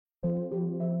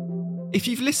If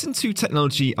you've listened to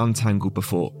Technology Untangled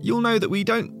before, you'll know that we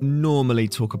don't normally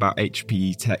talk about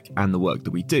HPE tech and the work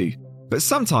that we do. But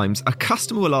sometimes a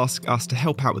customer will ask us to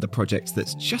help out with a project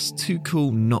that's just too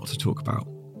cool not to talk about.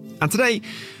 And today,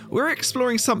 we're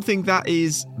exploring something that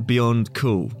is beyond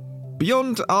cool.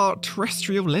 Beyond our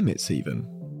terrestrial limits, even.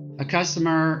 A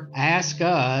customer asked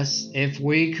us if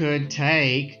we could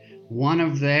take one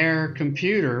of their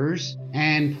computers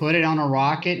and put it on a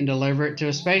rocket and deliver it to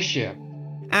a spaceship.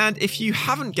 And if you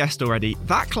haven't guessed already,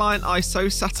 that client I so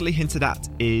subtly hinted at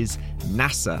is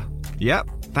NASA. Yep,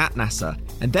 that NASA.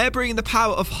 And they're bringing the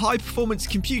power of high-performance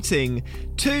computing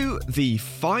to the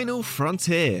final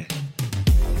frontier.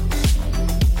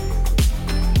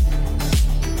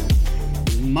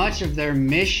 Much of their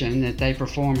mission that they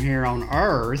perform here on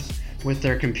Earth with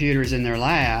their computers in their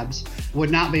labs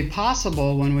would not be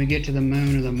possible when we get to the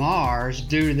moon or the Mars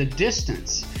due to the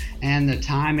distance and the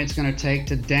time it's going to take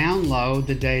to download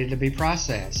the data to be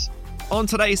processed. On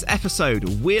today's episode,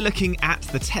 we're looking at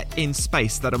the tech in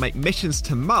space that'll make missions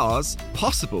to Mars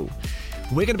possible.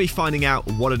 We're going to be finding out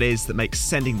what it is that makes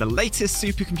sending the latest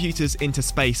supercomputers into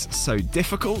space so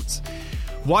difficult,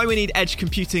 why we need edge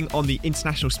computing on the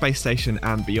International Space Station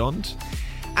and beyond,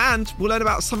 and we'll learn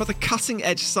about some of the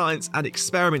cutting-edge science and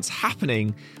experiments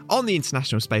happening on the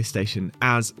International Space Station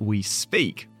as we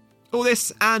speak. All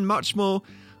this and much more.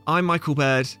 I'm Michael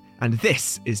Bird, and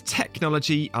this is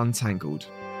Technology Untangled.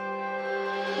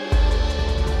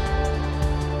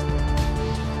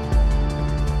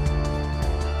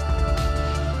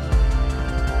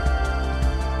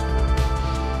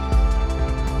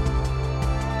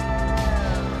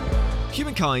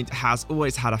 Humankind has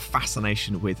always had a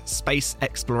fascination with space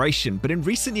exploration, but in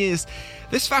recent years,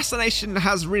 this fascination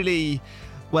has really,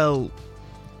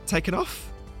 taken off.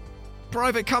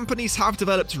 Private companies have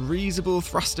developed reusable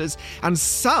thrusters, and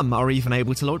some are even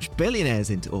able to launch billionaires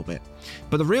into orbit.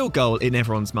 But the real goal in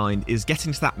everyone's mind is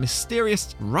getting to that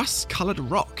mysterious rust-coloured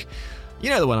rock. You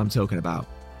know the one I'm talking about.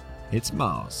 It's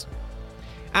Mars.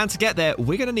 And to get there,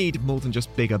 we're going to need more than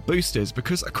just bigger boosters,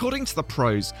 because according to the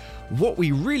pros, what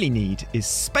we really need is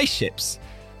spaceships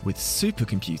with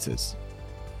supercomputers.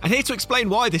 And here to explain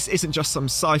why this isn't just some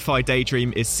sci-fi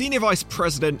daydream is Senior Vice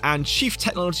President and Chief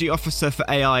Technology Officer for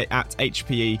AI at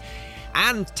HPE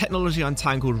and Technology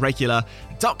Untangled regular,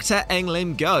 Dr.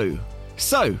 Eng-Lim Goh.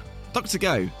 So, Dr.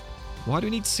 Goh, why do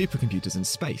we need supercomputers in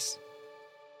space?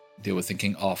 They were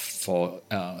thinking of for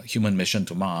human mission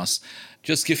to Mars.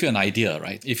 Just give you an idea,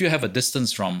 right? If you have a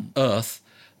distance from Earth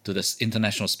to this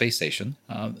International Space Station,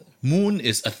 Moon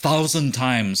is 1,000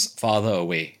 times farther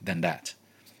away than that.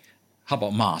 How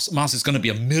about Mars? Mars is going to be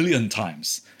 1,000,000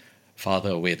 times farther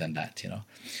away than that,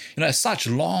 at such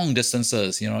long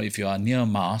distances, if you are near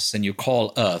Mars and you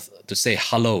call Earth to say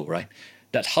hello, right?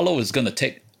 That hello is going to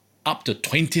take up to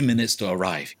 20 minutes to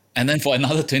arrive. And then for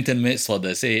another 20 minutes for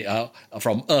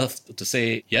from Earth to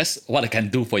say, yes, what I can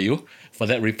do for you, for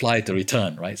that reply to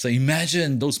return, right? So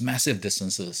imagine those massive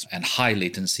distances and high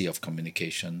latency of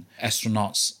communication.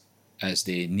 Astronauts, as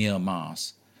they near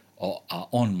Mars or are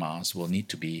on Mars, will need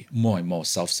to be more and more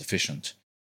self-sufficient.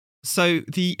 So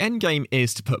the end game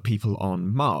is to put people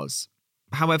on Mars.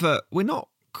 However, we're not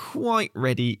quite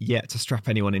ready yet to strap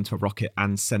anyone into a rocket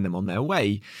and send them on their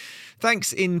way,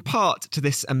 thanks in part to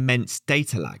this immense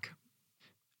data lag.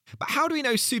 But how do we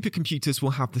know supercomputers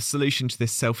will have the solution to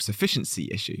this self-sufficiency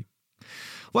issue?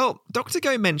 Well, Dr.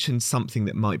 Goh mentioned something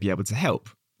that might be able to help: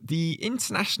 the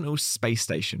International Space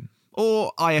Station,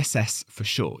 or ISS for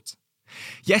short.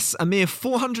 Yes, a mere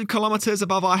 400 kilometres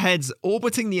above our heads,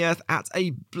 orbiting the Earth at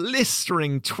a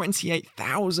blistering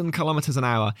 28,000 kilometres an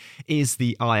hour, is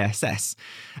the ISS,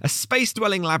 a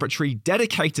space-dwelling laboratory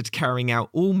dedicated to carrying out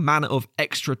all manner of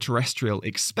extraterrestrial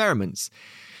experiments,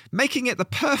 making it the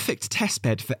perfect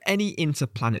testbed for any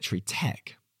interplanetary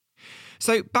tech.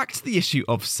 So back to the issue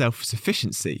of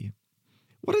self-sufficiency.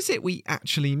 What is it we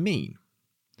actually mean?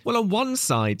 Well, on one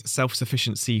side,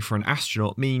 self-sufficiency for an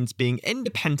astronaut means being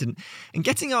independent and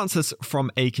getting answers from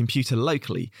a computer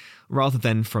locally, rather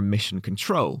than from mission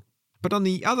control. But on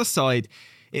the other side,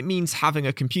 it means having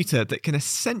a computer that can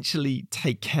essentially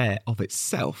take care of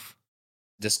itself.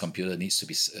 This computer needs to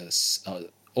be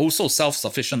also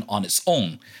self-sufficient on its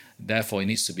own. Therefore, it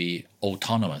needs to be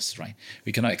autonomous, right?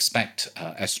 We cannot expect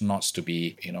astronauts to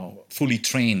be, fully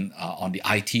trained on the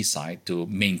IT side to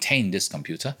maintain this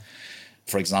computer.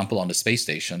 For example, on the space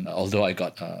station, although I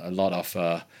got a lot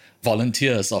of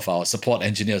volunteers of our support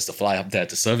engineers to fly up there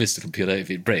to service the computer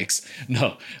if it breaks.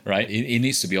 No, right? It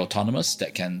needs to be autonomous,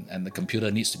 and the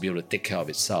computer needs to be able to take care of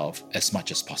itself as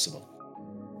much as possible.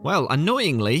 Well,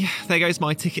 annoyingly, there goes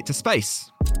my ticket to space.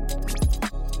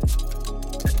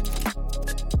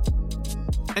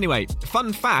 Anyway,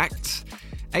 fun fact,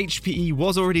 HPE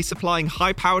was already supplying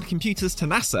high-powered computers to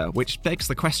NASA, which begs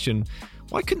the question,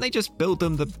 why couldn't they just build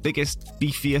them the biggest,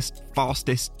 beefiest,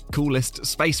 fastest, coolest,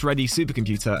 space-ready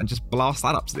supercomputer and just blast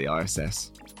that up to the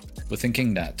ISS? We're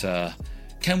thinking that,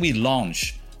 can we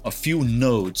launch a few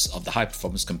nodes of the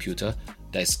high-performance computer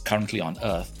that is currently on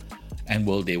Earth, and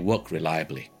will they work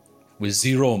reliably? With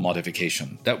zero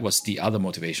modification. That was the other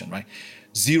motivation, right?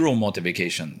 Zero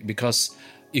modification, because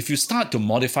if you start to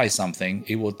modify something,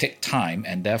 it will take time,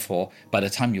 and therefore, by the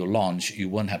time you launch, you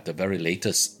won't have the very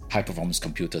latest high-performance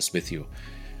computers with you.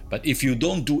 But if you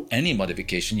don't do any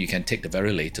modification, you can take the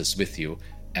very latest with you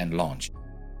and launch.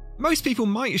 Most people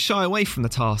might shy away from the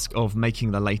task of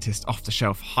making the latest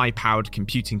off-the-shelf high-powered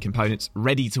computing components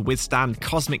ready to withstand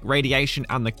cosmic radiation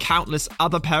and the countless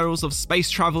other perils of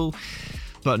space travel,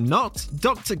 but not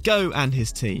Dr. Goh and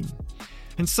his team.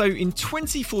 And so in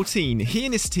 2014, he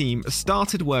and his team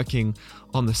started working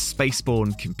on the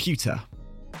spaceborne computer.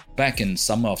 Back in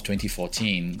summer of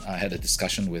 2014, I had a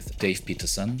discussion with Dave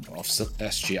Peterson of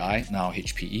SGI, now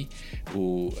HPE,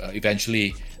 who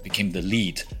eventually became the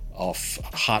lead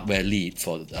hardware lead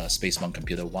for Spaceborne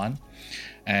Computer 1.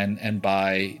 And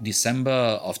by December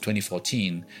of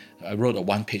 2014, I wrote a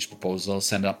one-page proposal,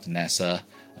 sent it up to NASA.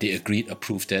 They agreed,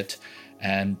 approved it.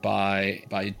 And by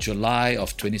July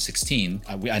of 2016,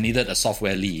 I needed a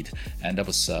software lead. And that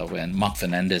was when Mark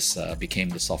Fernandez became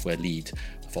the software lead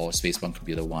for Spaceborne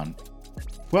Computer 1.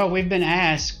 Well, we've been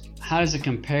asked, how does it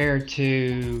compare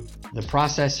to the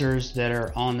processors that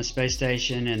are on the space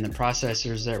station and the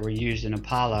processors that were used in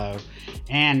Apollo?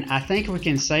 And I think we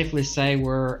can safely say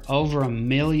we're over 1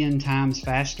 million times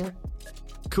faster.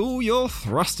 Cool your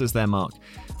thrusters there, Mark.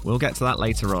 We'll get to that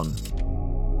later on.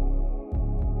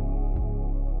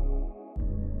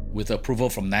 With approval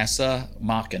from NASA,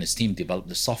 Mark and his team developed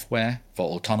the software for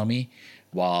autonomy,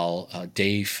 while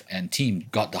Dave and team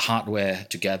got the hardware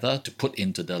together to put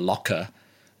into the locker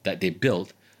that they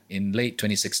built. In late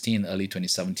 2016, early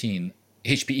 2017,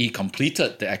 HPE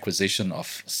completed the acquisition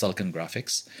of Silicon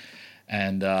Graphics.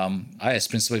 And I, as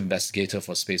principal investigator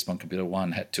for Spaceborne Computer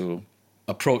 1, had to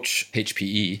approach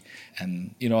HPE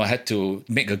and, I had to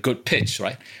make a good pitch,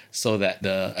 right? So that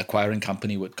the acquiring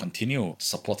company would continue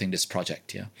supporting this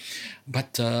project, yeah.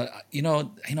 But,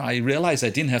 I realized I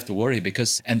didn't have to worry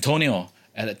because Antonio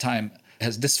at the time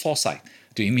has this foresight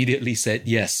to immediately say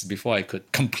yes before I could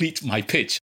complete my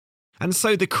pitch. And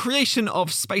so the creation of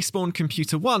Spaceborne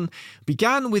Computer 1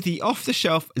 began with the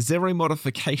off-the-shelf zero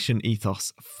modification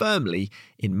ethos firmly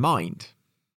in mind.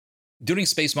 During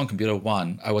Spaceborne Computer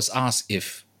 1, I was asked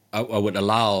if I would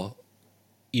allow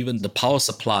even the power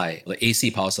supply, the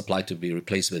AC power supply, to be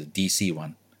replaced with a DC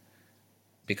one.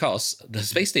 Because the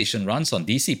space station runs on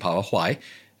DC power. Why?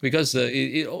 Because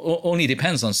it only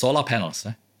depends on solar panels.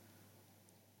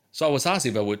 So I was asked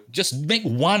if I would just make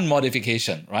one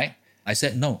modification, right? I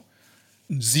said no.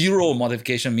 Zero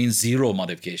modification means zero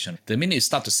modification. The minute you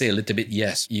start to say a little bit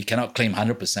yes, you cannot claim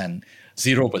 100%,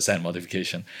 0%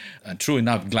 modification. And true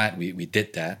enough, glad we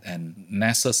did that. And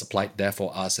NASA supplied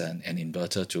therefore us an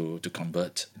inverter to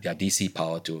convert their DC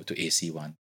power to AC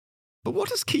one. But what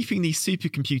does keeping these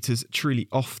supercomputers truly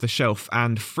off the shelf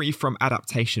and free from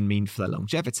adaptation mean for their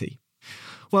longevity?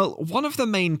 Well, one of the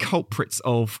main culprits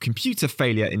of computer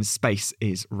failure in space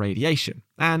is radiation,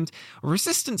 and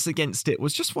resistance against it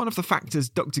was just one of the factors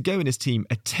Dr. Goh and his team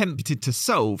attempted to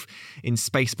solve in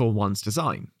Spaceborne 1's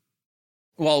design.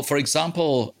 Well, for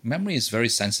example, memory is very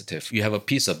sensitive. You have a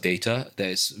piece of data that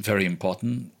is very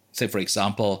important. Say, for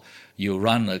example, you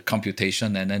run a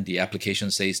computation and then the application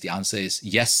says the answer is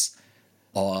yes,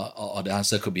 or the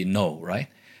answer could be no, right?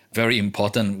 Very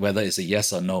important whether it's a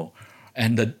yes or no.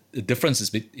 And the difference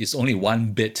is only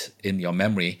one bit in your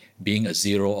memory being a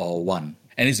 0 or a 1.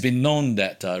 And it's been known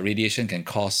that radiation can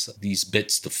cause these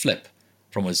bits to flip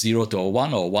from a 0 to a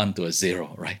 1 or a 1 to a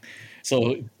 0, right?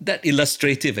 So that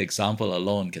illustrative example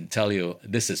alone can tell you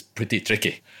this is pretty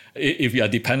tricky. If you are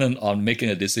dependent on making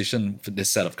a decision for this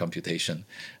set of computation,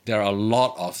 there are a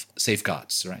lot of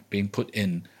safeguards, right, being put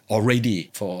in already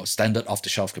for standard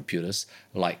off-the-shelf computers,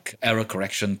 like error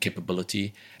correction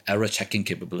capability, error checking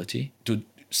capability. To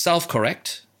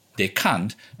self-correct, they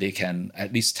can't. They can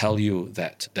at least tell you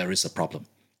that there is a problem.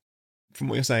 From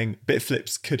what you're saying, bit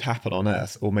flips could happen on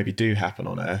Earth, or maybe do happen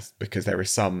on Earth, because there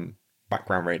is some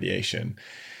background radiation.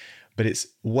 But it's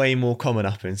way more common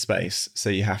up in space, so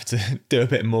you have to do a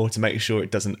bit more to make sure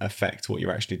it doesn't affect what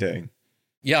you're actually doing.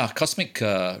 Yeah, cosmic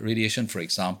radiation, for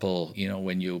example,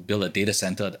 when you build a data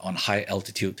center on high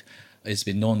altitude, it's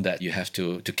been known that you have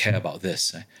to care about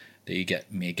this. That you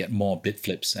may get more bit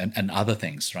flips and other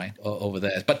things, right, over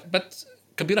there. But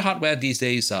computer hardware these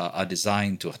days are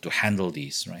designed to handle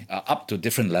these, right? Up to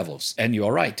different levels. And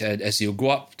you're right, as you go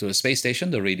up to the space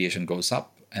station, the radiation goes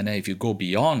up. And then if you go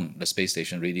beyond the space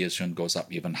station, radiation goes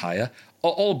up even higher,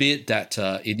 albeit that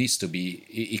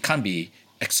it can't be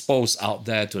exposed out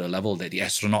there to the level that the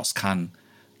astronauts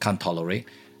can't tolerate.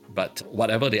 But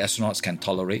whatever the astronauts can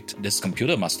tolerate, this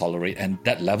computer must tolerate, and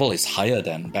that level is higher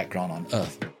than background on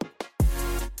Earth.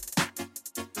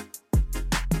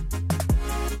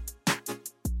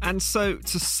 And so,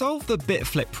 to solve the bit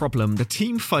flip problem, the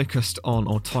team focused on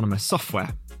autonomous software.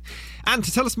 And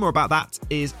to tell us more about that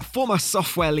is former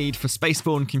software lead for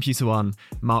Spaceborne Computer One,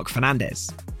 Mark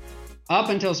Fernandez. Up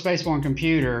until Spaceborne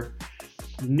Computer,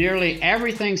 nearly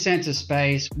everything sent to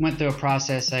space went through a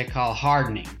process they call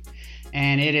hardening.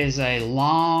 And it is a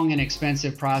long and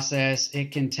expensive process.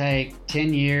 It can take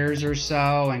 10 years or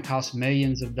so and cost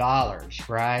millions of dollars,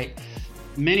 right?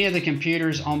 Many of the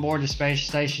computers on board the space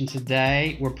station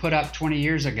today were put up 20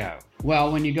 years ago.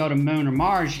 Well, when you go to Moon or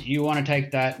Mars, you want to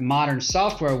take that modern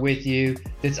software with you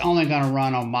that's only going to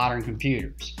run on modern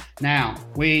computers. Now,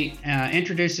 we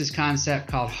introduced this concept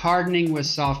called hardening with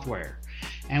software.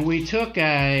 And we took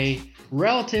a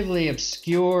relatively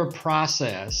obscure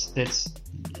process that's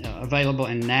available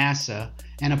in NASA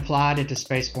and applied it to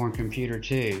Spaceborne Computer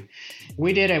 2.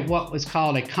 We did what was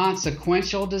called a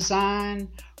consequential design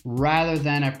rather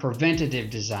than a preventative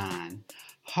design.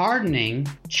 Hardening,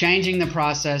 changing the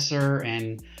processor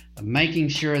and making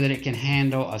sure that it can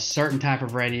handle a certain type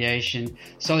of radiation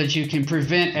so that you can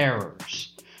prevent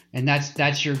errors. And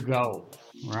that's your goal,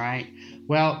 right?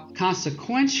 Well,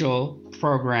 consequential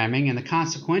programming and the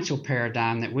consequential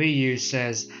paradigm that we use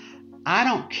says, I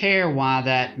don't care why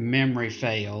that memory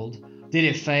failed. Did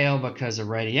it fail because of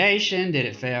radiation? Did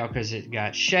it fail because it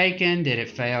got shaken? Did it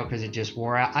fail because it just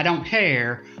wore out? I don't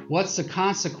care. What's the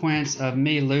consequence of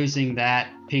me losing that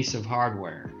piece of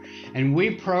hardware? And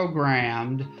we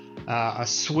programmed a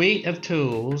suite of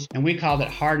tools, and we called it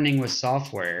hardening with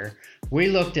software. We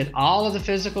looked at all of the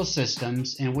physical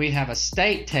systems, and we have a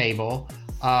state table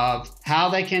of how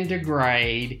they can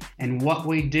degrade and what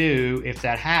we do if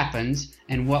that happens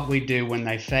and what we do when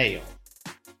they fail.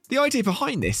 The idea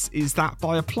behind this is that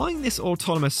by applying this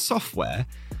autonomous software,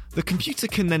 the computer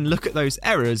can then look at those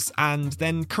errors and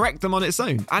then correct them on its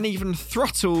own, and even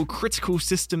throttle critical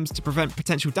systems to prevent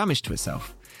potential damage to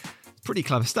itself. Pretty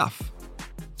clever stuff.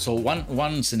 So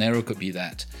one scenario could be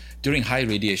that during high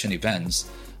radiation events,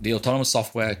 the autonomous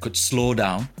software could slow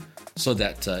down so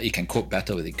that it can cope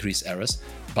better with increased errors.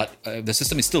 But the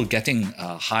system is still getting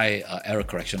high error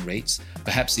correction rates.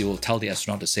 Perhaps it will tell the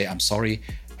astronaut to say, I'm sorry,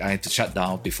 I had to shut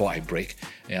down before I break,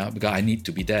 because I need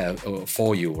to be there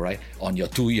for you, right, on your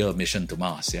 2-year mission to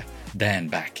Mars, then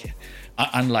back.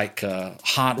 Unlike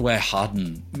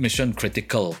hardware-hardened,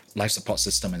 mission-critical life support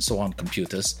system and so on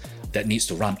computers that needs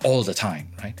to run all the time,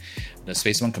 right? The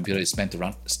Spaceborne computer is meant to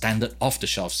run standard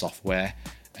off-the-shelf software,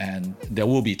 and there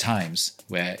will be times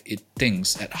where it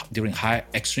thinks during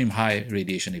extreme high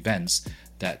radiation events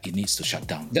that it needs to shut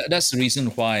down. That's the reason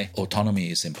why autonomy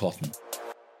is important.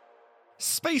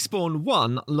 Spaceborne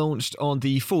 1 launched on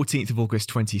the 14th of August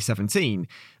 2017,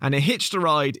 and it hitched a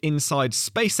ride inside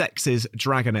SpaceX's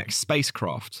Dragon X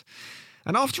spacecraft.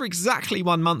 And after exactly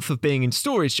 1 month of being in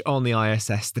storage on the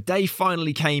ISS, the day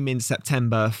finally came in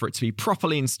September for it to be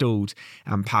properly installed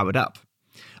and powered up.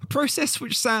 A process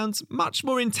which sounds much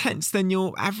more intense than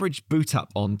your average boot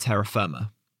up on terra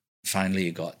firma. Finally,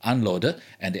 it got unloaded,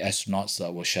 and the astronauts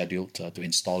were scheduled to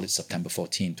install it September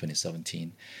 14,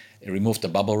 2017. It removed the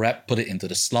bubble wrap, put it into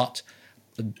the slot,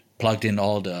 plugged in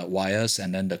all the wires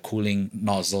and then the cooling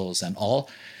nozzles and all.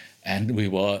 And we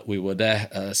were there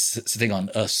sitting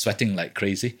on Earth, sweating like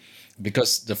crazy,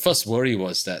 because the first worry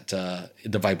was that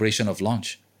the vibration of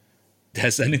launch.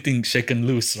 Has anything shaken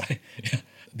loose, right?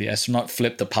 The astronaut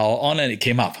flipped the power on and it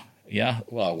came up.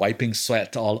 Wiping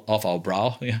sweat all off our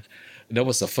brow. That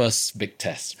was the first big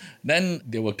test. Then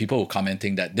there were people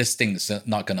commenting that this thing is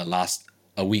not going to last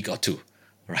a week or two,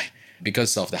 right?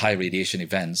 Because of the high radiation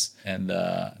events. And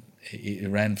it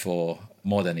ran for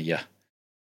more than a year.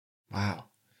 Wow.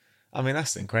 I mean,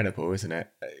 that's incredible, isn't it?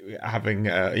 Having,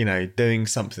 doing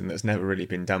something that's never really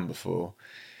been done before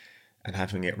and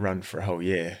having it run for a whole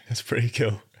year. That's pretty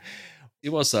cool. It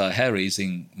was a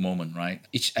hair-raising moment, right?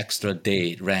 Each extra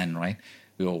day it ran, right?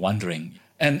 We were wondering.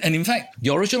 And in fact,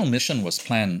 the original mission was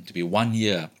planned to be 1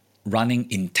 year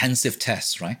running intensive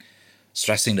tests, right?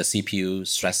 Stressing the CPU,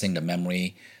 stressing the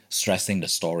memory, stressing the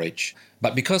storage.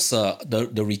 But because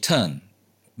the return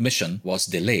mission was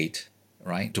delayed,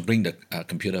 right, to bring the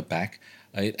computer back,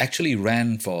 it actually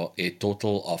ran for a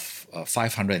total of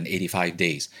 585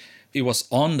 days, It was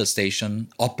on the station,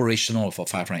 operational for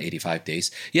 585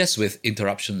 days. Yes, with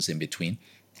interruptions in between,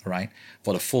 right?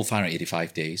 For the full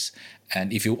 585 days.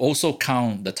 And if you also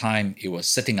count the time it was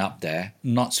sitting up there,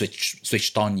 not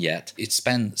switched on yet, it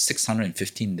spent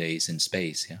 615 days in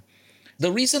space. Yeah.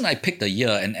 The reason I picked a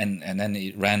year and then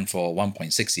it ran for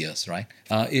 1.6 years, right,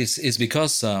 is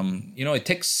because, it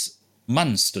takes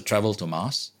months to travel to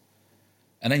Mars.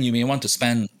 And then you may want to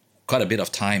spend quite a bit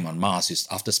of time on Mars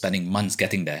after spending months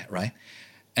getting there, right?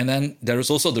 And then there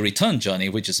is also the return journey,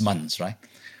 which is months, right?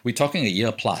 We're talking a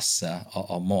year plus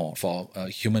or more for a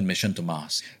human mission to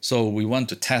Mars. So we want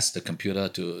to test the computer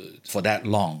for that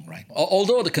long, right?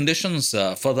 Although the conditions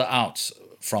further out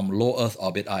from low Earth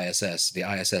orbit ISS, the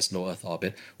ISS low Earth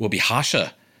orbit, will be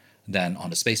harsher than on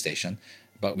the space station,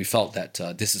 but we felt that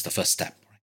this is the first step.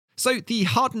 So the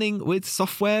hardening with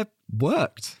software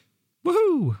worked.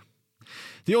 Woohoo!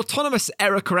 The autonomous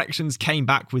error corrections came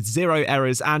back with 0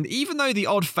 errors, and even though the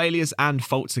odd failures and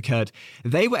faults occurred,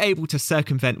 they were able to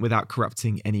circumvent without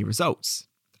corrupting any results.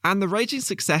 And the raging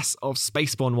success of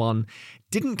Spaceborne 1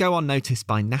 didn't go unnoticed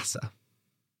by NASA.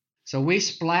 So we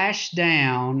splashed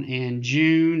down in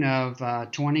June of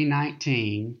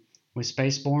 2019 with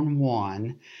Spaceborne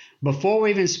 1. Before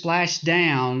we even splashed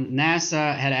down,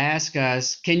 NASA had asked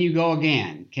us, can you go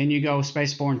again? Can you go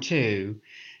Spaceborne 2?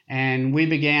 And we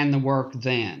began the work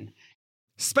then.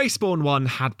 Spaceborne 1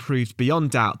 had proved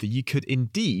beyond doubt that you could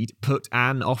indeed put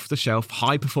an off-the-shelf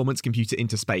high-performance computer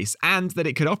into space, and that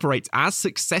it could operate as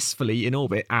successfully in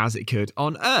orbit as it could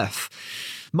on Earth.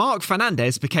 Mark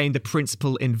Fernandez became the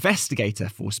principal investigator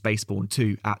for Spaceborne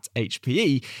 2 at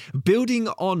HPE, building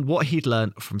on what he'd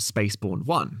learned from Spaceborne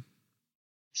 1.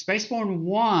 Spaceborne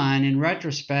 1, in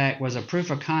retrospect, was a proof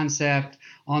of concept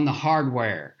on the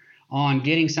hardware, on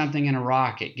getting something in a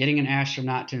rocket, getting an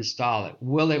astronaut to install it.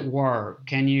 Will it work?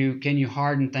 Can you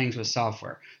harden things with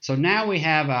software? So now we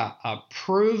have a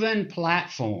proven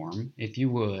platform, if you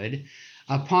would,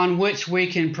 upon which we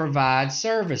can provide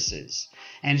services.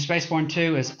 And Spaceborne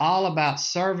 2 is all about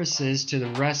services to the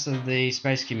rest of the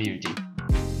space community.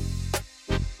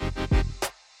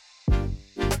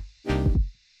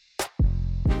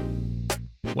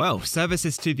 Well,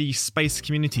 services to the space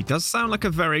community does sound like a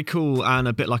very cool and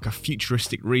a bit like a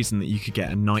futuristic reason that you could get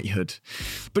a knighthood.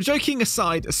 But joking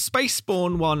aside,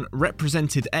 Spaceborne 1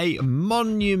 represented a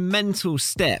monumental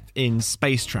step in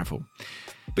space travel.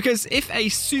 Because if a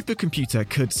supercomputer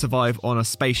could survive on a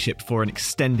spaceship for an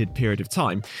extended period of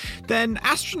time, then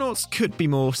astronauts could be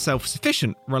more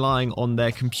self-sufficient, relying on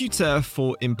their computer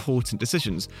for important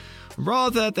decisions,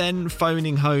 rather than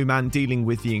phoning home and dealing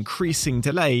with the increasing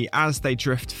delay as they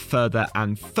drift further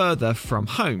and further from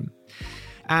home.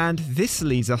 And this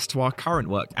leads us to our current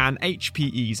work and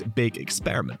HPE's big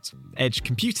experiment, edge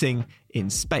computing in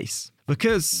space.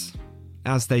 Because,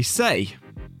 as they say,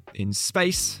 in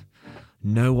space,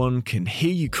 no one can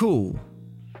hear you call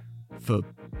for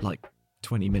like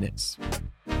 20 minutes.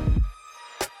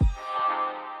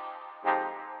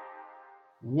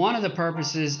 One of the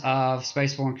purposes of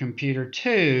Spaceborne Computer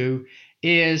 2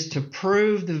 is to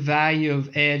prove the value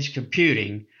of edge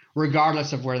computing,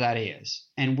 regardless of where that is.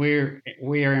 And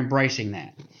we are embracing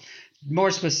that.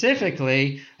 More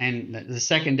specifically, and the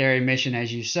secondary mission,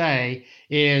 as you say,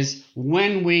 is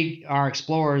when our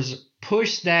explorers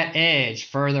push that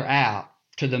edge further out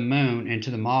to the moon and to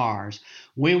the Mars,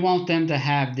 we want them to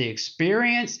have the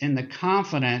experience and the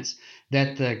confidence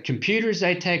that the computers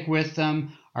they take with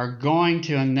them are going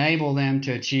to enable them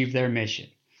to achieve their mission.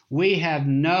 We have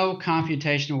no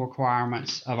computational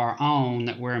requirements of our own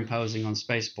that we're imposing on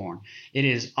Spaceborne. It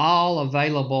is all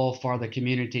available for the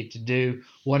community to do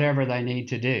whatever they need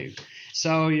to do.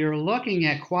 So you're looking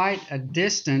at quite a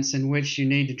distance in which you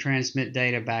need to transmit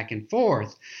data back and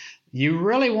forth. You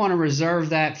really want to reserve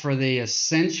that for the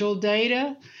essential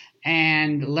data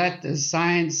and let the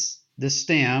science, the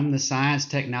STEM, the science,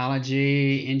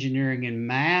 technology, engineering, and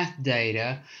math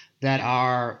data that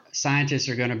our scientists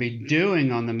are going to be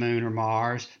doing on the moon or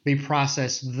Mars be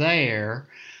processed there.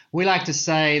 We like to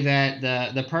say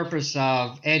that the purpose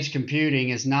of edge computing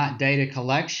is not data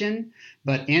collection,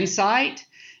 but insight.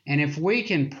 And if we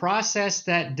can process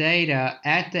that data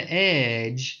at the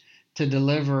edge to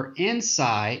deliver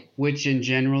insight, which in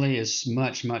generally is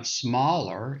much, much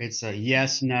smaller, it's a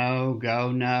yes, no,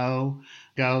 go, no,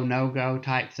 go, no, go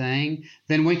type thing,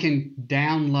 then we can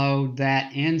download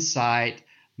that insight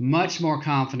much more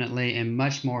confidently and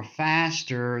much more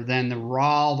faster than the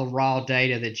raw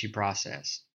data that you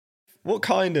process. What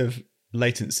kind of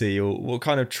latency or what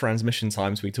kind of transmission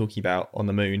times are we talking about on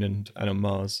the moon and on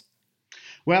Mars?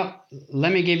 Well,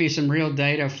 let me give you some real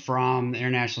data from the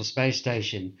International Space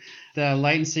Station. The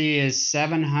latency is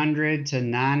 700 to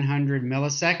 900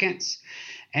 milliseconds.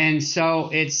 And so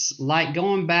it's like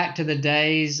going back to the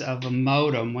days of a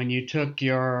modem when you took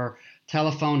your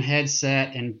telephone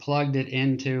headset and plugged it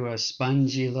into a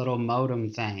spongy little modem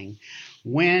thing.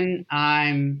 When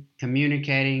I'm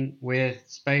communicating with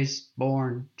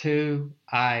Spaceborne 2,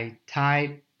 I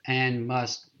type and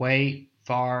must wait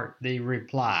for the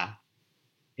reply.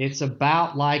 It's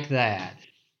about like that.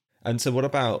 And so what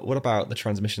about the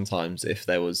transmission times if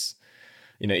there was,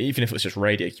 even if it was just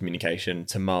radio communication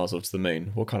to Mars or to the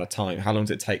moon, what kind of time? How long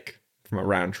does it take from a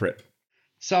round trip?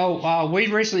 So we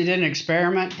recently did an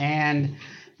experiment, and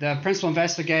the principal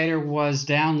investigator was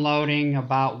downloading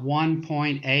about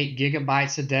 1.8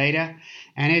 gigabytes of data,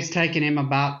 and it's taken him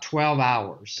about 12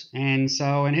 hours. And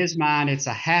so in his mind, it's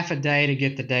a half a day to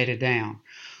get the data down.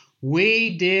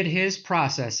 We did his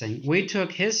processing. We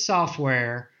took his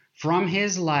software from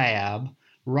his lab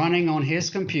running on his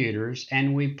computers,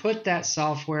 and we put that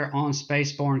software on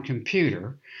Spaceborne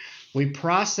computer. We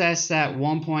processed that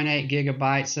 1.8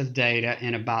 gigabytes of data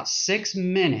in about 6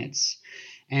 minutes,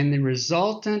 and the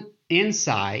resultant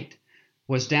insight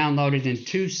was downloaded in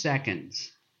 2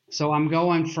 seconds. So I'm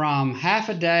going from half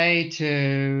a day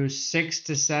to 6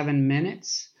 to 7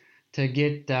 minutes to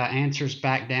get answers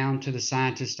back down to the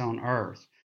scientists on Earth.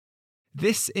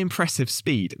 This impressive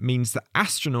speed means that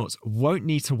astronauts won't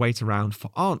need to wait around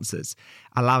for answers,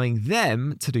 allowing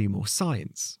them to do more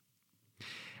science.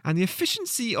 And the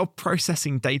efficiency of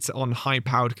processing data on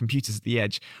high-powered computers at the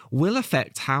edge will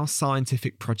affect how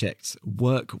scientific projects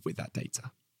work with that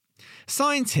data.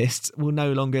 Scientists will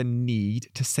no longer need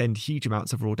to send huge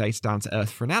amounts of raw data down to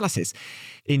Earth for analysis.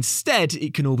 Instead,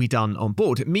 it can all be done on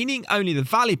board, meaning only the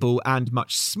valuable and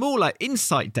much smaller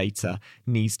InSight data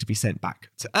needs to be sent back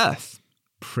to Earth.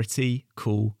 Pretty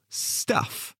cool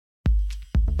stuff.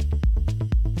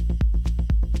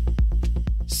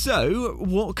 So,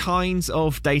 what kinds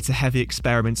of data-heavy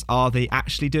experiments are they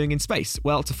actually doing in space?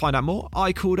 Well, to find out more,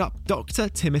 I called up Dr.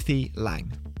 Timothy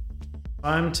Lang.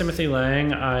 I'm Timothy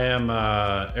Lang. I am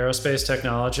an aerospace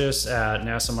technologist at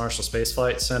NASA Marshall Space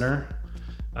Flight Center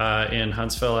in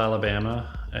Huntsville,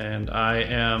 Alabama. And I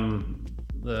am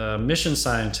the mission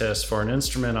scientist for an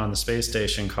instrument on the space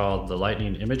station called the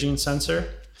Lightning Imaging Sensor.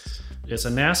 It's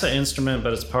a NASA instrument,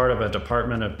 but it's part of a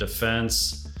Department of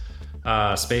Defense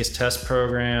space test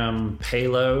program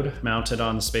payload mounted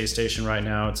on the space station right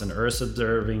now. It's an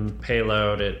Earth-observing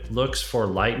payload. It looks for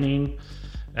lightning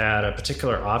at a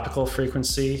particular optical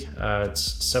frequency. It's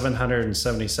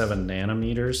 777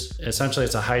 nanometers. Essentially,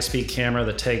 it's a high-speed camera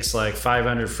that takes like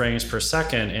 500 frames per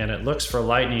second, and it looks for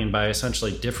lightning by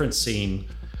essentially differencing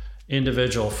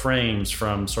individual frames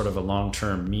from sort of a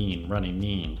long-term running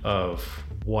mean of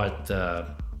what the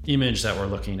image that we're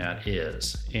looking at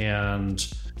is. And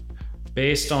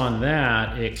based on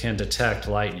that, it can detect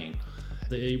lightning.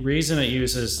 The reason it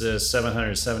uses this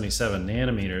 777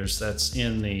 nanometers, that's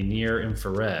in the near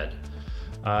infrared.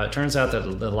 It turns out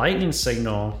that the lightning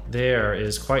signal there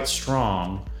is quite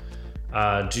strong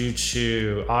due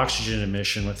to oxygen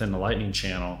emission within the lightning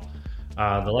channel.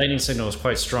 The lightning signal is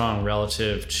quite strong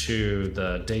relative to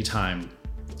the daytime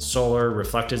solar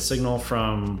reflected signal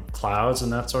from clouds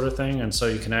and that sort of thing. And so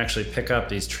you can actually pick up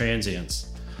these transients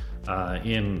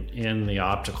in the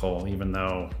optical, even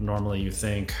though normally you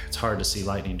think it's hard to see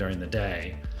lightning during the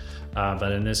day.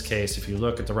 But in this case, if you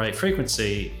look at the right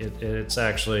frequency, it's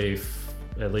actually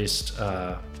at least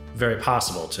very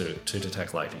possible to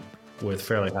detect lightning with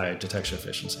fairly high detection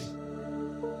efficiency.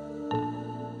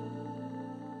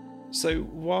 So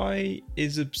why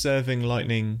is observing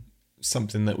lightning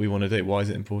something that we want to do? Why is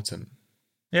it important?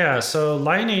 Yeah, so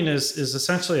lightning is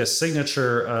essentially a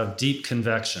signature of deep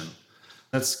convection.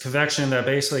 That's convection that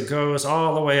basically goes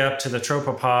all the way up to the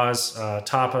tropopause,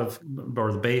 top of,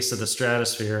 or the base of the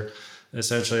stratosphere,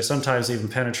 essentially, sometimes even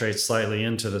penetrates slightly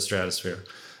into the stratosphere.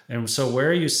 And so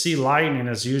where you see lightning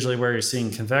is usually where you're seeing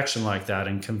convection like that.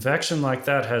 And convection like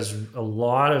that has a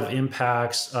lot of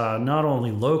impacts, not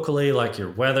only locally, like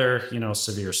your weather,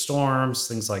 severe storms,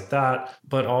 things like that,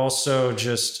 but also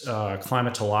just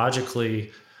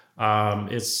climatologically,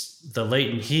 it's the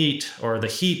latent heat or the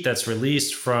heat that's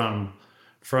released from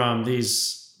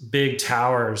these big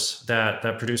towers that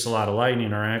produce a lot of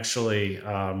lightning are actually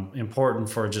important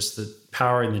for just the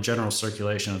powering the general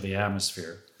circulation of the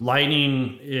atmosphere.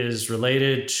 Lightning is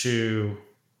related to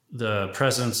the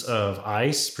presence of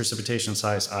ice, precipitation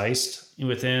size ice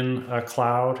within a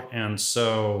cloud. And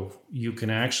so you can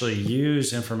actually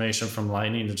use information from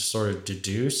lightning to sort of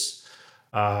deduce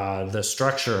the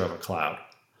structure of a cloud.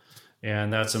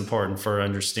 And that's important for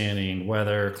understanding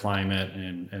weather, climate,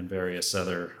 and various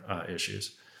other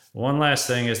issues. One last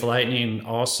thing is lightning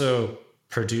also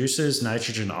produces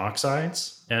nitrogen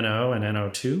oxides, NO and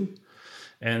NO2.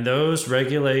 And those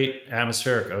regulate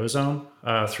atmospheric ozone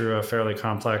through a fairly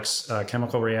complex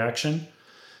chemical reaction.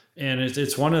 And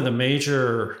it's one of the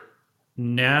major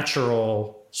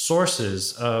natural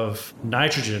sources of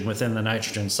nitrogen within the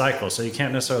nitrogen cycle. So you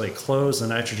can't necessarily close the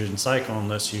nitrogen cycle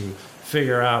unless you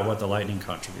figure out what the lightning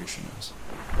contribution is.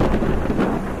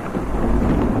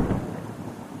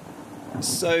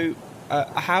 So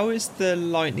how is the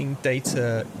lightning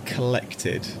data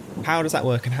collected? How does that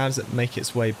work, and how does it make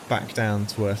its way back down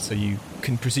to Earth so you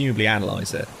can presumably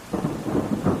analyze it?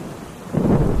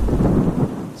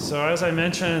 So as I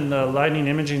mentioned, the lightning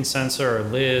imaging sensor, or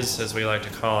LIS as we like to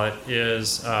call it,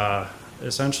 is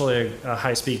essentially a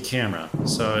high-speed camera.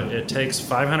 So it takes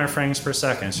 500 frames per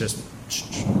second. It's just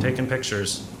taking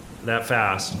pictures that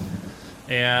fast.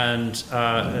 And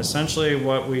essentially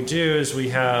what we do is we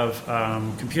have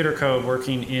computer code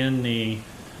working in the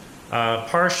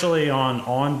partially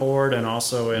on board and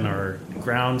also in our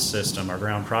ground system, our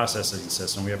ground processing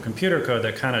system. We have computer code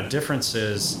that kind of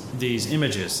differences these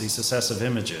images, these successive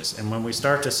images. And when we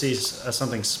start to see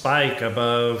something spike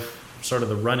above sort of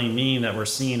the running mean that we're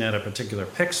seeing at a particular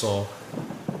pixel,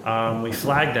 we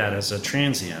flag that as a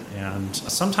transient. And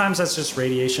sometimes that's just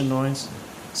radiation noise.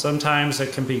 Sometimes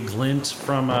it can be glint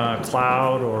from a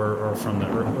cloud or from the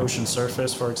ocean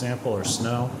surface, for example, or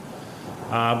snow.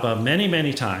 But many,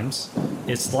 many times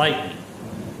it's lightning.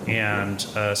 And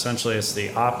essentially it's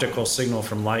the optical signal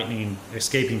from lightning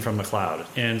escaping from the cloud.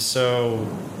 And so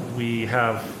we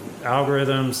have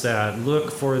algorithms that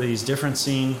look for these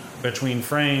differencing between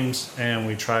frames, and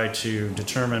we try to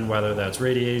determine whether that's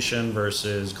radiation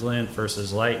versus glint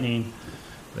versus lightning.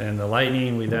 And the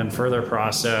lightning we then further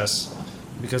process,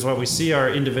 because what we see are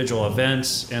individual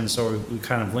events, and so we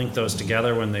kind of link those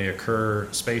together when they occur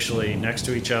spatially next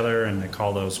to each other, and they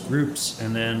call those groups.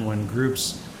 And then when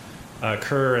groups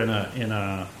occur in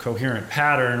a coherent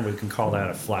pattern, we can call that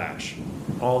a flash.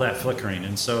 All that flickering.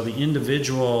 And so the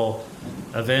individual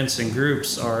events and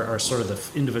groups are sort of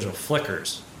the individual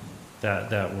flickers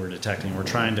that we're detecting. We're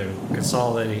trying to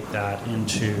consolidate that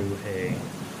into a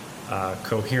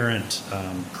coherent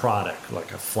product,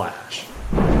 like a flash.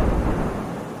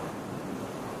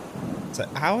 So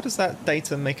how does that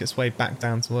data make its way back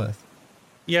down to Earth?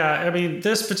 Yeah, I mean,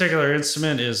 this particular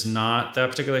instrument is not that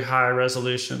particularly high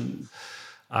resolution,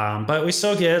 but we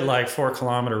still get like 4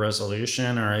 kilometer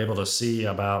resolution, or able to see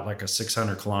about like a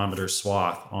 600 kilometer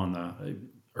swath on the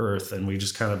Earth. And we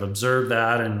just kind of observe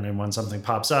that. And when something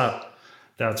pops up,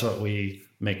 that's what we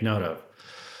make note of.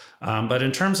 But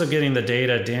in terms of getting the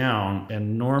data down,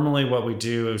 and normally what we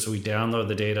do is we download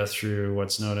the data through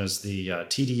what's known as the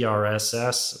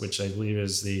TDRSS, which I believe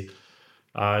is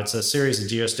it's a series of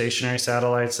geostationary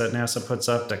satellites that NASA puts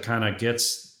up that kind of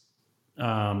gets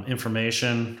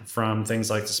information from things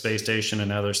like the space station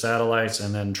and other satellites,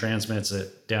 and then transmits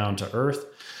it down to Earth.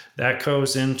 That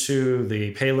goes into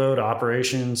the Payload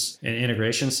Operations and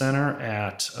Integration Center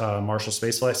at Marshall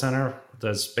Space Flight Center.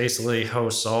 That basically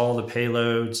hosts all the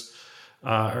payloads.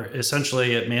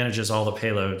 Essentially, it manages all the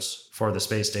payloads for the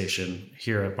space station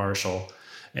here at Marshall.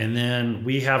 And then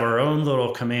we have our own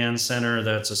little command center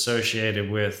that's associated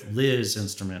with LIS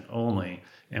instrument only.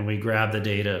 And we grab the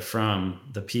data from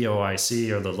the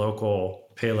POIC, or the local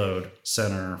payload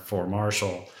center for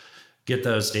Marshall, get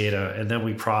those data, and then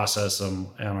we process them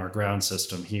on our ground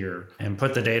system here and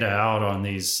put the data out on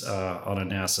these on a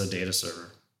NASA data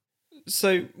server.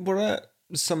 So what are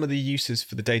some of the uses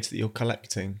for the data that you're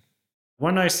collecting?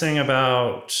 One nice thing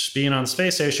about being on the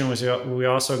space station was we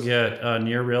also get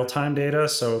near real-time data,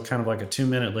 so kind of like a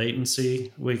 2-minute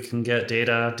latency. We can get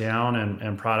data down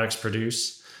and products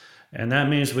produced. And that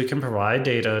means we can provide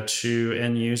data to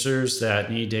end users that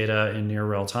need data in near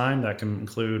real time. That can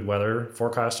include weather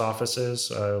forecast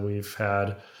offices. We've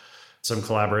had some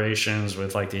collaborations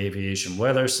with like the Aviation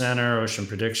Weather Center, Ocean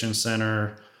Prediction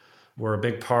Center. We're a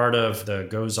big part of the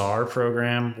GOES-R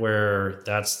program, where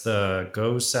that's the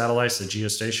GOES satellites, the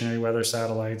geostationary weather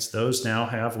satellites. Those now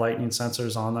have lightning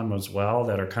sensors on them as well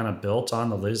that are kind of built on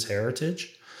the LIS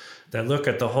heritage that look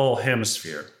at the whole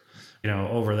hemisphere,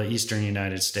 over the eastern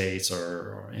United States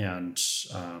and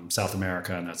South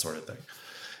America and that sort of thing.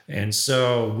 And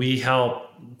so we help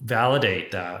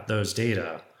validate those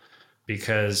data,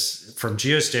 because from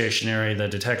geostationary, the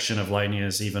detection of lightning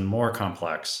is even more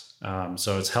complex.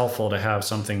 So it's helpful to have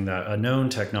a known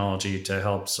technology to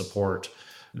help support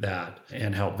that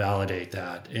and help validate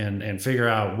that and figure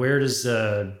out where does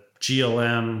the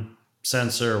GLM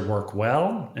sensor work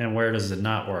well and where does it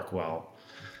not work well.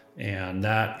 And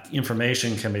that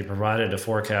information can be provided to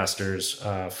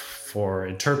forecasters for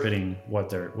interpreting what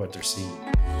they're seeing.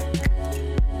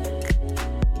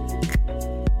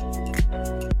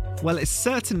 Well, it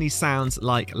certainly sounds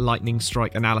like lightning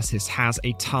strike analysis has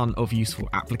a ton of useful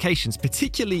applications,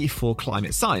 particularly for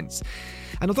climate science.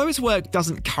 And although his work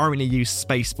doesn't currently use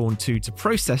Spaceborne 2 to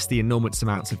process the enormous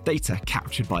amounts of data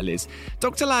captured by Liz,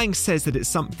 Dr. Lang says that it's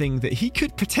something that he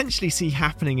could potentially see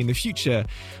happening in the future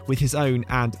with his own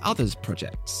and others'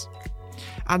 projects.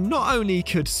 And not only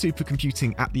could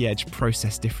supercomputing at the edge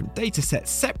process different datasets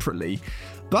separately,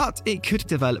 but it could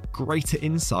develop greater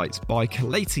insights by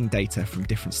collating data from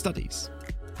different studies.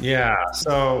 Yeah,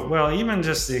 so, well, even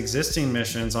just the existing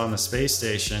missions on the space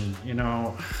station,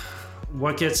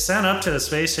 what gets sent up to the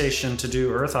space station to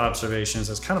do Earth observations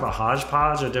is kind of a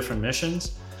hodgepodge of different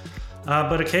missions.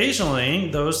 But occasionally,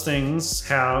 those things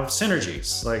have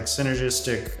synergies, like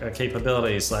synergistic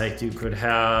capabilities. Like you could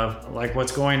have, like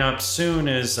what's going up soon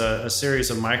is a series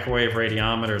of microwave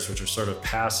radiometers, which are sort of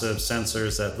passive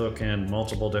sensors that look in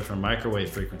multiple different microwave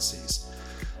frequencies.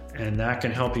 And that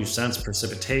can help you sense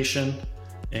precipitation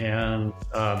and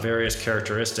various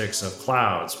characteristics of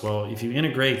clouds. Well, if you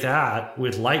integrate that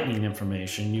with lightning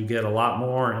information, you get a lot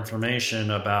more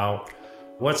information about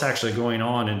what's actually going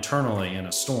on internally in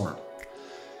a storm.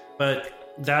 But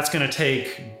that's going to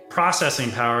take processing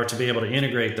power to be able to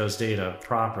integrate those data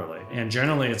properly. And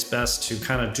generally, it's best to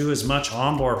kind of do as much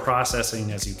onboard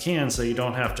processing as you can so you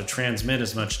don't have to transmit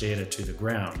as much data to the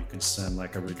ground. You can send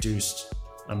like a reduced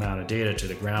amount of data to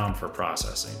the ground for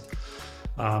processing.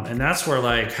 And that's where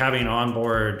like having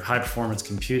onboard high performance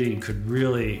computing could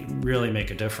really, really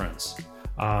make a difference.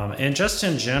 And just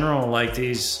in general, like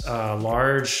these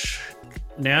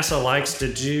NASA likes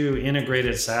to do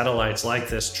integrated satellites like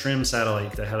this TRIM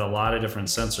satellite that had a lot of different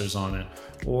sensors on it,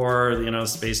 or the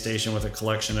space station with a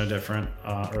collection of different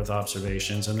Earth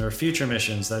observations. And there are future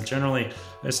missions that generally,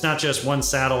 it's not just one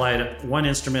satellite, one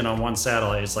instrument on one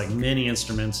satellite, it's like many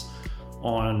instruments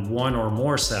on one or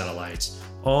more satellites,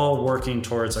 all working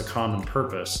towards a common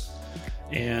purpose.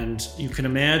 And you can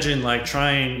imagine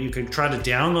you could try to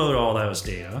download all those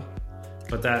data,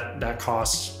 but that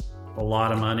costs a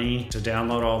lot of money to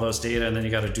download all those data, and then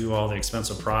you got to do all the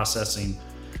expensive processing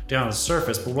down the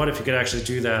surface. But what if you could actually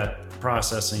do that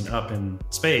processing up in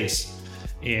space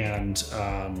and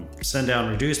send down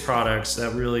reduced products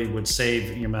that really would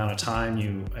save the amount of time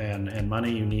and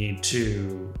money you need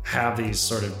to have these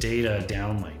sort of data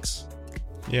downlinks?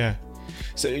 Yeah.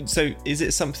 So is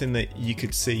it something that you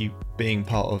could see being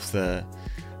part of the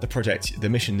project, the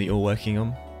mission that you're working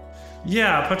on?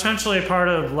 Yeah, potentially part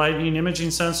of lightning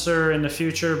imaging sensor in the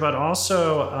future, but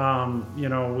also,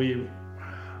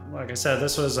 like I said,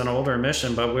 this was an older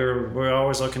mission, but we're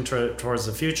always looking towards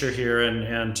the future here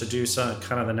and to do some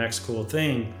kind of the next cool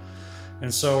thing.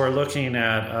 And so we're looking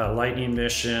at a lightning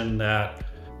mission that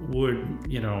would,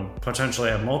 potentially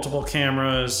have multiple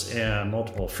cameras and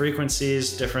multiple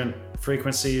frequencies, different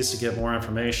frequencies to get more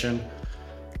information.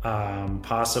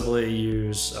 Possibly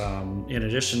use, in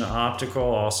addition to optical,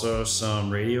 also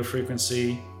some radio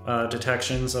frequency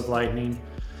detections of lightning.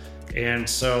 And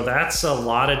so that's a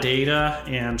lot of data,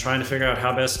 and trying to figure out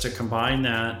how best to combine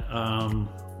that.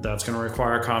 That's going to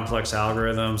require complex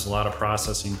algorithms, a lot of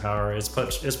processing power.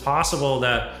 It's possible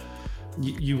that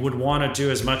you would want to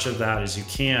do as much of that as you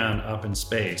can up in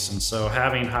space. And so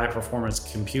having high performance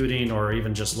computing, or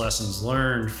even just lessons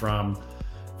learned from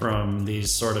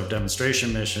these sort of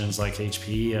demonstration missions like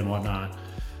HPE and whatnot,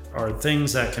 are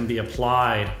things that can be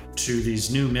applied to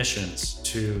these new missions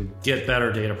to get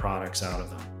better data products out of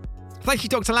them. Thank you,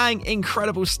 Dr. Lang.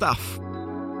 Incredible stuff.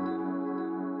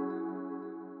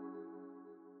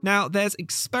 Now, there's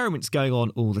experiments going on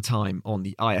all the time on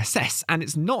the ISS, and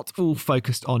it's not all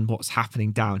focused on what's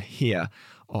happening down here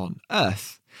on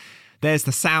Earth. There's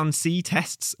the SoundSea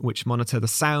tests, which monitor the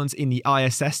sounds in the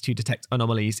ISS to detect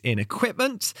anomalies in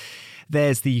equipment.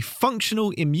 There's the functional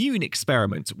immune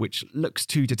experiment, which looks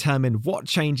to determine what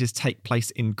changes take place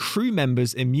in crew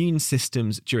members' immune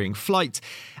systems during flight,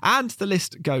 and the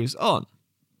list goes on.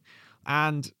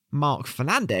 And Mark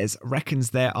Fernandez reckons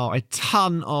there are a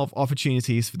ton of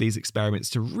opportunities for these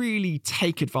experiments to really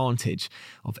take advantage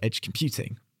of edge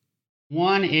computing.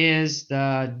 One is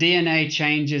the DNA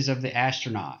changes of the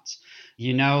astronauts.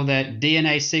 You know that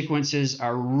DNA sequences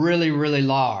are really, really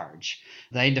large.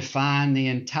 They define the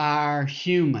entire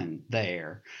human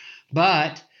there.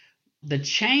 But the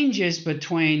changes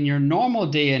between your normal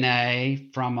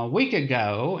DNA from a week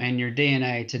ago and your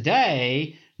DNA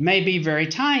today may be very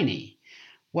tiny.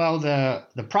 Well,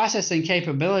 the processing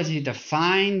capability to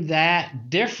find that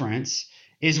difference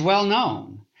is well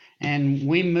known. And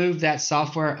we moved that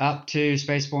software up to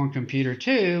Spaceborne Computer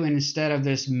 2, and instead of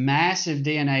this massive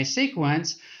DNA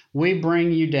sequence, we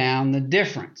bring you down the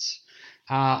difference.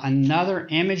 Another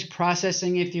image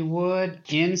processing, if you would,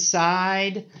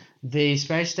 inside the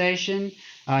space station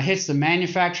hits the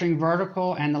manufacturing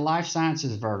vertical and the life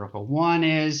sciences vertical. One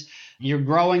is you're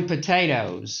growing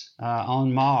potatoes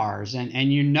on Mars,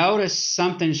 and you notice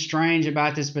something strange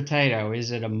about this potato. Is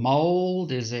it a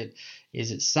mold? Is it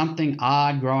something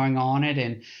odd growing on it?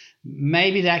 And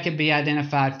maybe that could be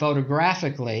identified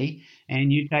photographically,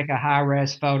 and you take a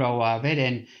high-res photo of it,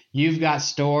 and you've got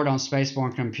stored on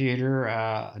Spaceborne Computer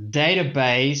a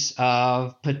database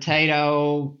of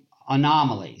potato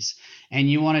anomalies. And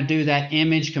you want to do that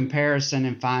image comparison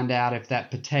and find out if that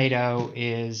potato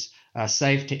is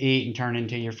safe to eat and turn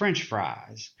into your French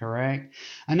fries, correct?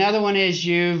 Another one is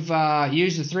you've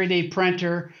used a 3D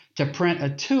printer to print a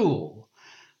tool.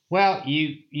 Well,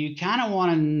 you kind of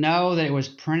want to know that it was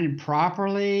printed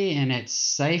properly and it's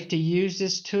safe to use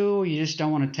this tool. You just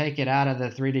don't want to take it out of the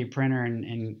 3D printer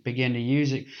and begin to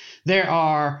use it. There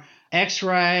are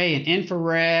X-ray and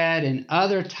infrared and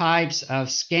other types of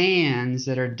scans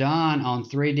that are done on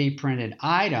 3D printed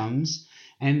items,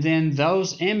 and then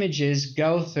those images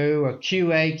go through a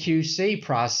QA/QC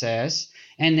process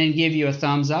and then give you a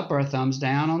thumbs up or a thumbs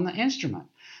down on the instrument.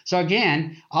 So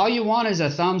again, all you want is a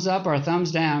thumbs up or a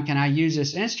thumbs down. Can I use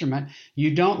this instrument?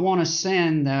 You don't want to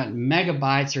send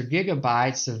megabytes or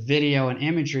gigabytes of video and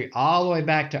imagery all the way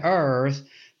back to Earth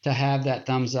to have that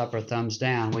thumbs up or thumbs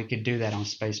down. We could do that on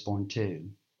Spaceborne too.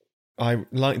 I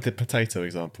like the potato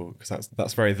example because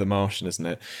that's very The Martian, isn't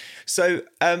it? So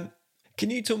can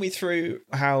you talk me through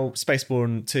how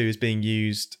Spaceborne 2 is being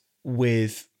used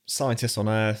with scientists on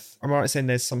Earth? Am I right in saying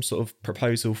there's some sort of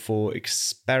proposal for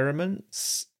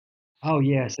experiments? Oh,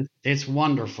 yes, it's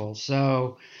wonderful.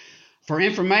 So for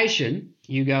information,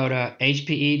 you go to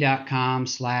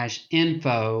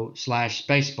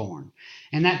hpe.com/info/Spaceborne.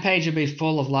 And that page will be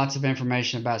full of lots of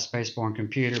information about Spaceborne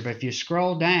Computer. But if you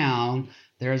scroll down,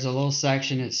 there's a little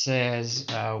section that says,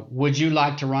 would you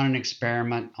like to run an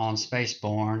experiment on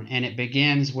Spaceborne? And it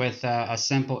begins with a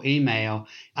simple email.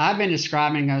 I've been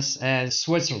describing us as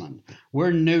Switzerland.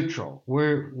 We're neutral.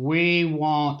 We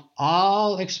want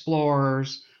all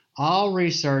explorers, all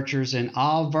researchers in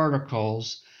all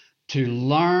verticals to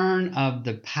learn of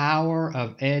the power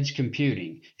of edge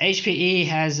computing. HPE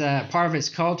has a part of its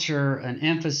culture an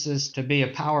emphasis to be a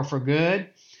power for good.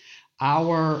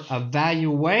 Our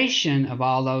evaluation of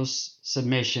all those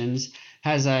submissions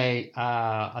has a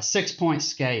 6-point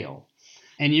scale.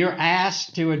 And you're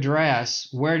asked to address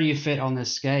where do you fit on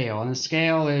this scale. And the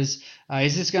scale is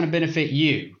this going to benefit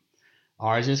you?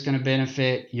 Or is this going to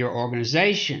benefit your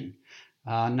organization?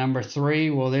 Number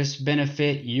 3, will this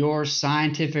benefit your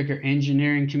scientific or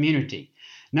engineering community?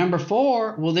 Number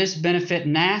 4, will this benefit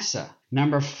NASA?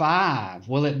 Number 5,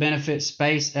 will it benefit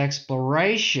space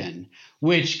exploration,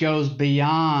 which goes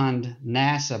beyond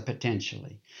NASA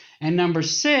potentially? And number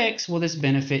 6, will this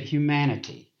benefit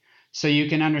humanity? So you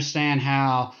can understand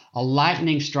how a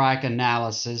lightning strike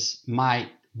analysis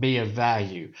might be of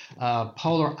value.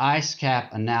 Polar ice cap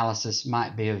analysis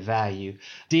might be of value.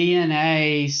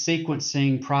 DNA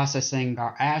sequencing processing,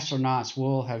 our astronauts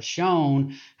will have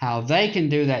shown how they can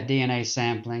do that DNA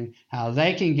sampling, how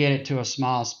they can get it to a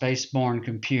small Spaceborne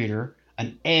computer,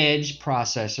 an edge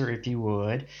processor, if you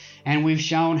would. And we've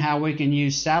shown how we can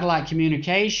use satellite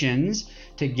communications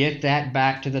to get that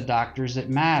back to the doctors that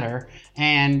matter.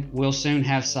 And we'll soon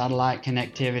have satellite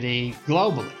connectivity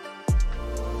globally.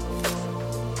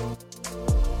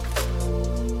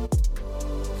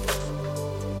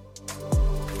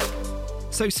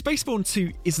 So Spaceborne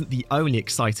 2 isn't the only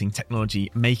exciting technology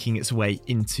making its way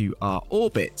into our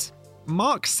orbit.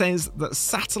 Mark says that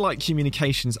satellite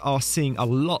communications are seeing a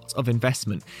lot of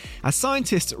investment as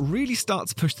scientists really start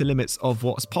to push the limits of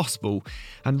what's possible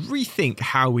and rethink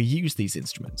how we use these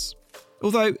instruments.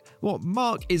 Although what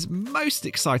Mark is most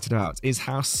excited about is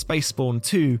how Spaceborne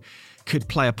 2 could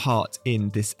play a part in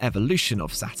this evolution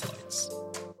of satellites.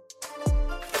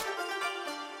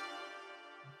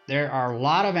 There are a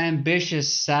lot of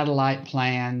ambitious satellite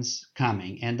plans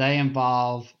coming, and they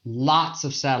involve lots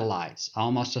of satellites,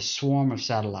 almost a swarm of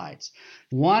satellites.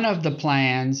 One of the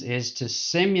plans is to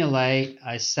simulate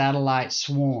a satellite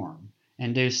swarm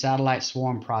and do satellite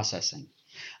swarm processing.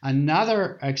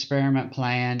 Another experiment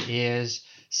plan is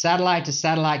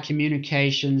satellite-to-satellite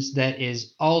communications that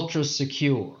is ultra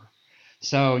secure.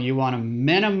 So you want to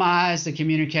minimize the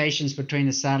communications between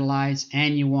the satellites,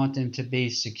 and you want them to be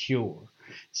secure.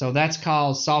 So that's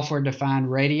called software-defined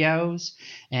radios.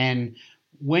 And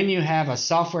when you have a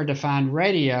software-defined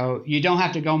radio, you don't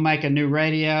have to go make a new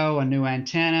radio, a new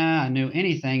antenna, a new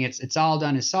anything. It's all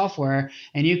done in software,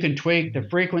 and you can tweak the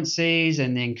frequencies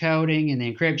and the encoding and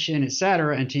the encryption, et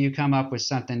cetera, until you come up with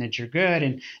something that you're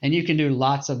good. And you can do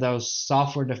lots of those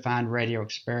software-defined radio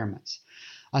experiments.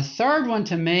 A third one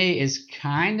to me is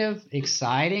kind of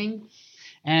exciting,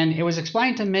 and it was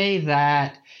explained to me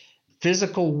that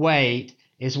physical weight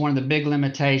is one of the big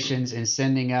limitations in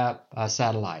sending up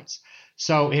satellites.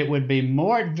 So it would be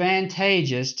more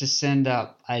advantageous to send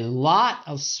up a lot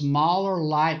of smaller,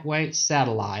 lightweight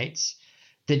satellites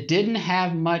that didn't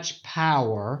have much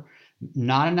power,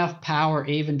 not enough power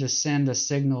even to send a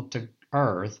signal to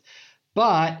Earth,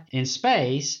 but in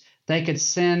space, they could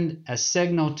send a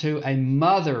signal to a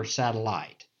mother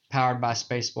satellite powered by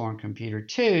Spaceborne Computer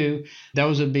 2.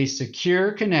 Those would be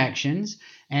secure connections,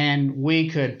 and we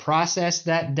could process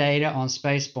that data on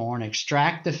Spaceborne,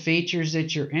 extract the features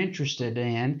that you're interested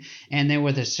in, and then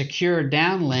with a secure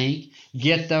downlink,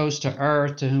 get those to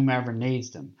Earth to whomever needs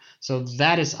them. So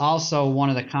that is also one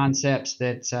of the concepts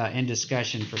that's in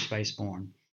discussion for Spaceborne.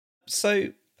 So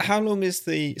how long is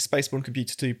the Spaceborne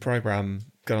Computer 2 program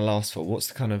going to last for?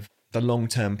 What's the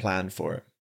long-term plan for it?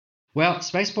 Well,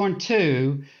 Spaceborne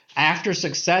 2, after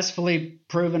successfully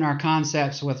proving our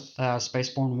concepts with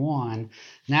Spaceborne 1,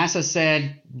 NASA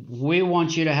said, we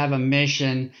want you to have a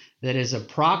mission that is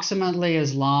approximately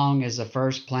as long as the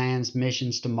first planned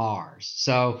missions to Mars.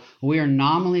 So we are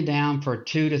nominally down for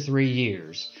 2 to 3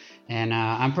 years. And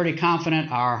I'm pretty confident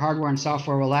our hardware and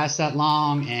software will last that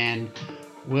long, and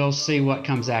we'll see what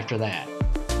comes after that.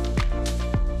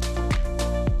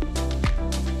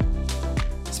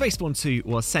 Spaceborne 2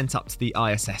 was sent up to the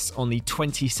ISS on the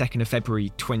 22nd of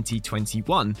February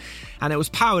 2021, and it was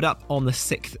powered up on the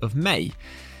 6th of May,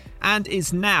 and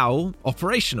is now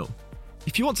operational.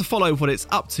 If you want to follow what it's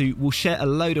up to, we'll share a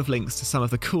load of links to some of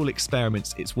the cool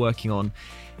experiments it's working on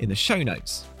in the show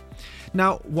notes.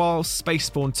 Now, while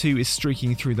Spaceborne 2 is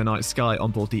streaking through the night sky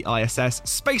on board the ISS,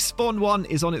 Spaceborne 1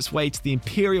 is on its way to the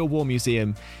Imperial War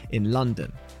Museum in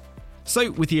London.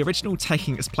 So, with the original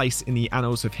taking its place in the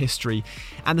annals of history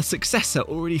and the successor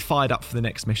already fired up for the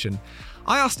next mission,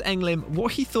 I asked Englim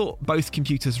what he thought both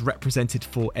computers represented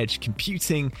for edge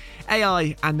computing,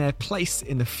 AI, and their place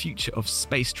in the future of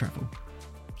space travel.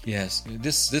 Yes,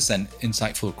 this is an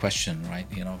insightful question, right?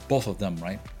 Both of them,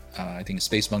 right? I think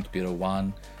Spaceborne Computer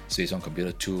 1, Spaceborne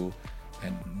Computer 2,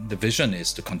 and the vision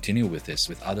is to continue with this,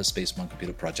 with other Spaceborne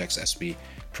Computer projects as we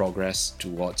progress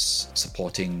towards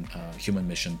supporting human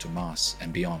mission to Mars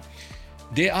and beyond.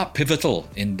 They are pivotal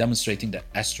in demonstrating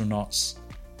that astronauts,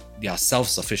 their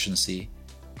self-sufficiency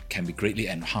can be greatly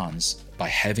enhanced by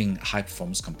having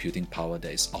high-performance computing power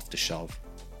that is off-the-shelf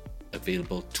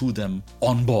available to them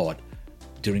on board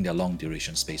during their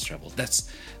long-duration space travel. That's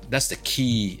the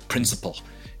key principle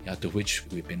to which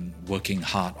we've been working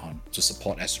hard on to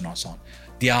support astronauts on.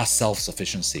 Their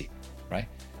self-sufficiency, right?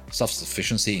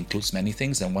 Self-sufficiency includes many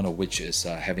things, and one of which is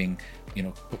having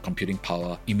computing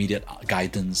power, immediate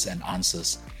guidance and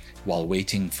answers while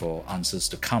waiting for answers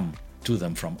to come to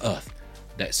them from Earth.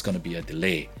 That's going to be a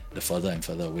delay the further and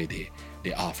further away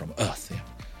they are from Earth. Yeah.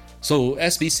 So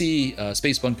SBC,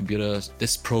 Spaceborne Computer,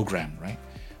 this program, right?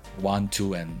 1,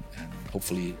 2, and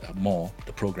hopefully more,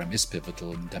 the program is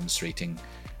pivotal in demonstrating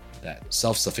that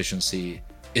self-sufficiency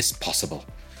is possible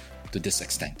to this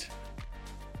extent.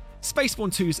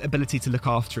 Spaceborne 2's ability to look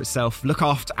after itself, look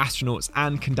after astronauts,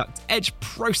 and conduct edge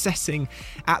processing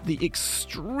at the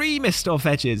extremest of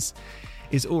edges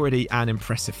is already an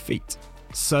impressive feat.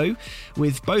 So,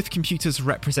 with both computers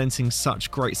representing such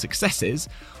great successes,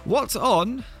 what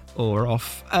on, or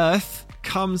off Earth,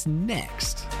 comes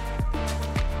next?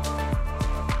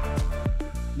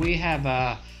 We have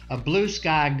a blue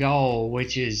sky goal,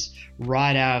 which is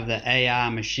right out of the AI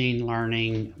machine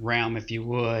learning realm, if you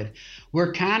would.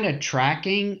 We're kind of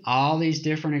tracking all these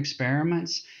different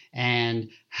experiments and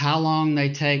how long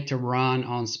they take to run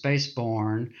on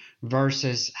Spaceborne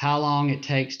versus how long it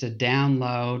takes to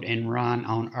download and run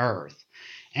on Earth.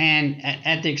 And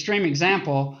at the extreme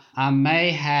example, I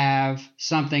may have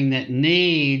something that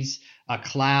needs a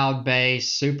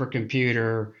cloud-based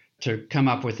supercomputer to come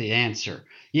up with the answer.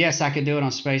 Yes, I could do it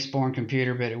on Spaceborne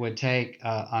Computer, but it would take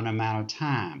an amount of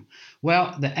time.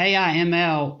 Well, the AI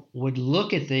ML would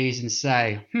look at these and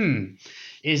say,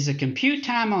 is the compute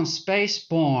time on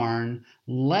Spaceborne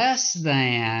less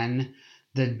than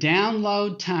the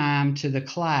download time to the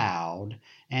cloud?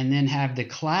 and then have the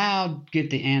cloud get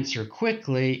the answer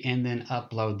quickly and then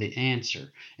upload the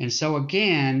answer. And so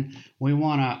again, we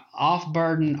want to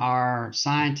off-burden our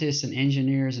scientists and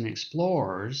engineers and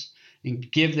explorers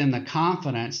and give them the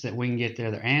confidence that we can get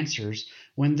their answers.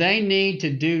 When they need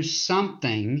to do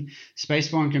something,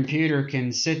 Spaceborne Computer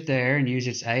can sit there and use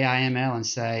its AI/ML and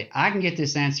say, I can get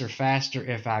this answer faster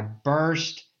if I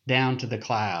burst down to the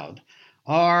cloud.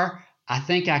 Or I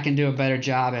think I can do a better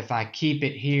job if I keep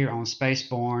it here on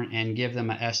Spaceborne and give them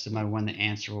an estimate of when the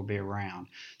answer will be around.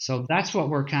 So that's what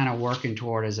we're kind of working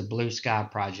toward as a blue sky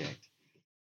project.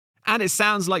 And it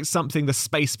sounds like something the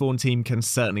Spaceborne team can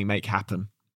certainly make happen.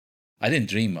 I didn't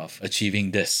dream of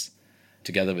achieving this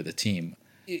together with the team.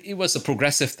 It was a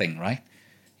progressive thing, right?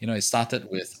 It started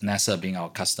with NASA being our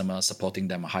customer, supporting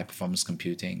them with high-performance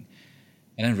computing,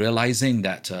 and then realizing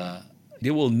that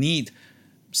they will need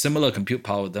similar compute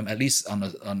power with them, at least on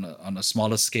a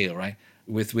smaller scale, right?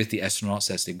 With the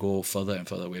astronauts as they go further and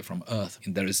further away from Earth.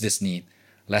 And there is this need.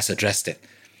 Let's address it.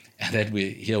 And then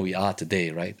here we are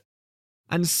today, right?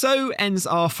 And so ends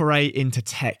our foray into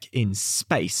tech in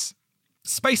space.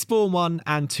 Spaceborne 1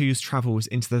 and 2's travels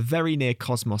into the very near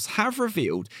cosmos have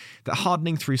revealed that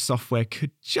hardening through software could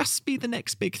just be the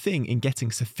next big thing in getting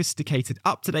sophisticated,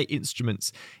 up-to-date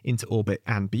instruments into orbit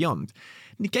and beyond,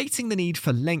 negating the need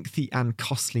for lengthy and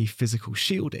costly physical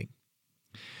shielding.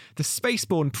 The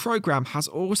Spaceborne program has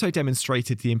also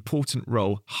demonstrated the important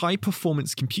role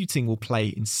high-performance computing will play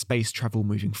in space travel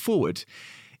moving forward.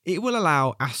 It will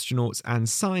allow astronauts and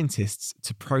scientists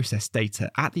to process data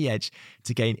at the edge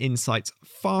to gain insights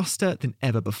faster than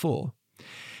ever before,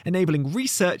 enabling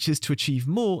researchers to achieve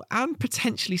more and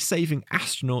potentially saving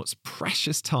astronauts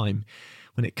precious time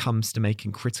when it comes to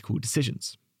making critical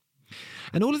decisions.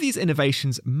 And all of these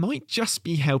innovations might just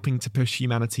be helping to push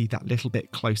humanity that little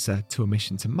bit closer to a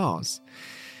mission to Mars.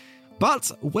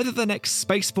 But whether the next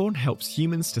Spaceborne helps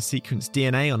humans to sequence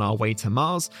DNA on our way to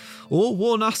Mars, or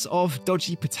warn us of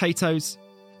dodgy potatoes,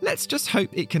 let's just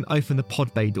hope it can open the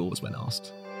pod bay doors when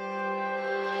asked.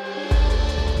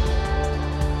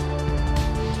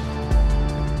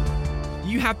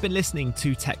 You have been listening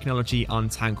to Technology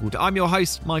Untangled. I'm your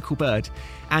host, Michael Bird,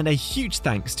 and a huge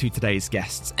thanks to today's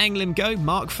guests, Eng Lim Goh,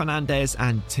 Mark Fernandez,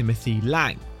 and Timothy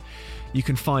Lang. You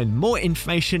can find more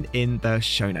information in the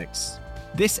show notes.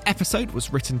 This episode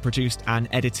was written, produced, and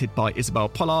edited by Isabel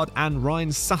Pollard and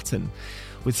Ryan Sutton,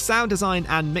 with sound design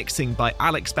and mixing by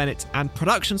Alex Bennett and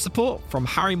production support from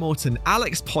Harry Morton,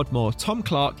 Alex Podmore, Tom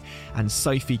Clark, and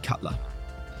Sophie Cutler.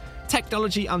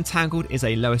 Technology Untangled is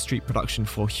a Lower Street production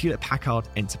for Hewlett-Packard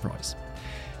Enterprise.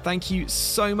 Thank you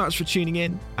so much for tuning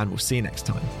in, and we'll see you next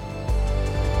time.